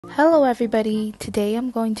Hello everybody, today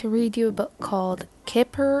I'm going to read you a book called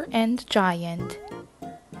Kipper and the Giant.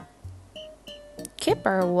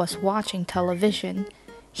 Kipper was watching television.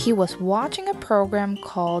 He was watching a program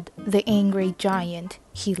called The Angry Giant.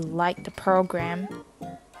 He liked the program.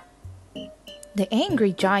 The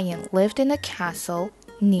angry giant lived in a castle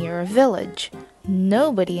near a village.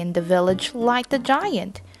 Nobody in the village liked the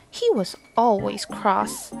giant. He was always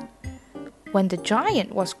cross. When the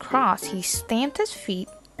giant was cross, he stamped his feet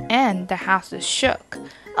and the houses shook.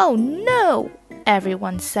 "Oh no,"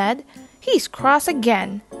 everyone said. "He's cross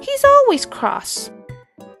again. He's always cross."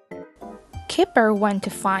 Kipper went to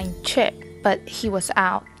find Chip, but he was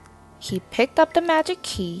out. He picked up the magic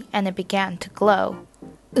key and it began to glow.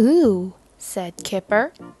 "Ooh," said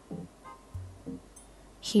Kipper.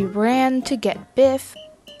 He ran to get Biff,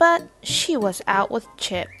 but she was out with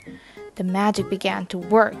Chip. The magic began to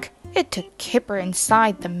work. It took Kipper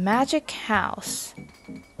inside the magic house.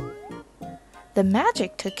 The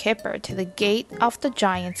magic took Kipper to the gate of the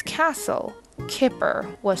giant's castle.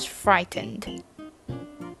 Kipper was frightened.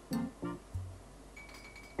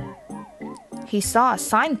 He saw a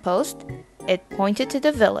signpost. It pointed to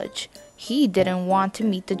the village. He didn't want to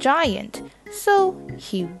meet the giant, so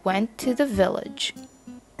he went to the village.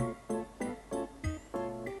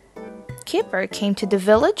 Kipper came to the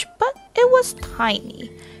village, but it was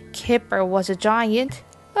tiny. Kipper was a giant.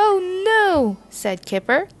 "Oh no," said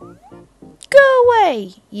Kipper. "Go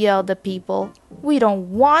away," yelled the people. "We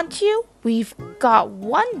don't want you. We've got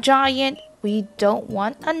one giant. We don't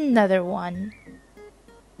want another one."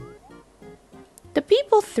 The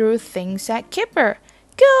people threw things at Kipper.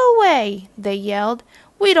 "Go away," they yelled.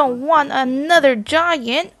 "We don't want another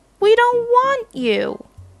giant. We don't want you."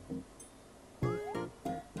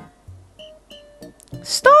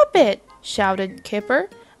 "Stop it," shouted Kipper.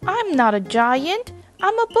 "I'm not a giant.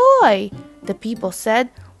 I'm a boy." The people said,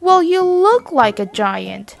 "Well, you look like a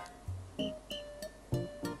giant."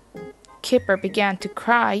 Kipper began to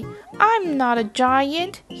cry. "I'm not a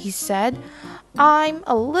giant," he said. "I'm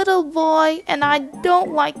a little boy and I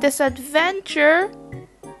don't like this adventure."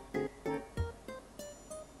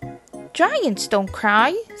 "Giants don't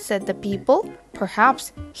cry," said the people.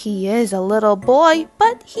 "Perhaps he is a little boy,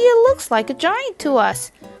 but he looks like a giant to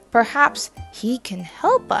us. Perhaps he can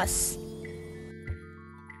help us."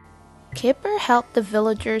 Kipper helped the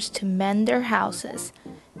villagers to mend their houses.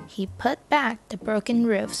 He put back the broken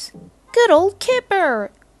roofs. "Good old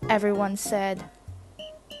Kipper," everyone said.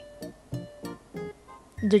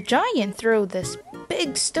 "The giant threw this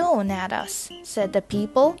big stone at us," said the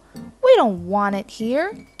people. "We don't want it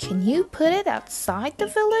here. Can you put it outside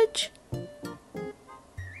the village?"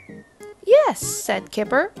 "Yes," said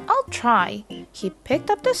Kipper. "I'll try." He picked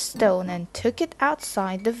up the stone and took it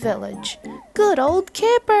outside the village. "Good old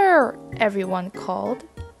Kipper," everyone called.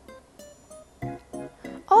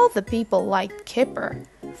 All the people liked Kipper.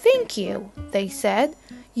 "Thank you," they said.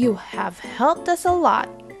 "You have helped us a lot."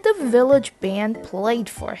 The village band played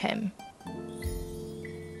for him.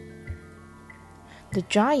 The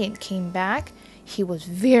giant came back. He was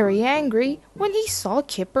very angry when he saw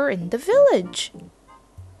Kipper in the village.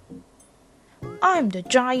 "I'm the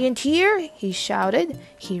giant here," he shouted.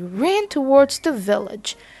 He ran towards the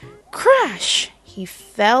village. Crash! He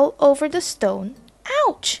fell over the stone.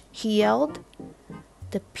 "Ouch!" he yelled.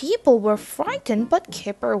 The people were frightened, but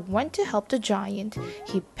Kipper went to help the giant.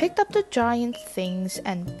 He picked up the giant's things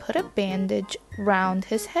and put a bandage round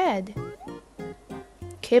his head.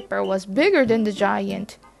 Kipper was bigger than the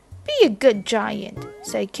giant. "Be a good giant,"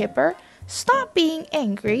 said Kipper. "Stop being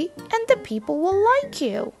angry and the people will like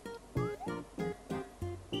you."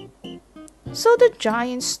 So the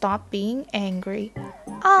giant stopped being angry.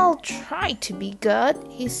 "I'll try to be good,"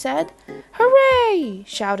 he said. "Hooray!"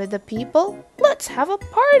 shouted the people. "Let's have a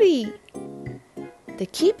party." The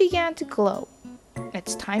key began to glow.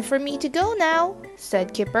 "It's time for me to go now,"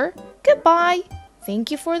 said Kipper. "Goodbye.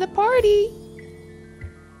 Thank you for the party."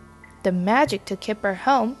 The magic took Kipper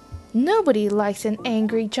home. "Nobody likes an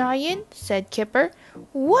angry giant," said Kipper.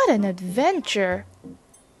 "What an adventure!"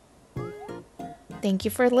 Thank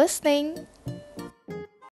you for listening.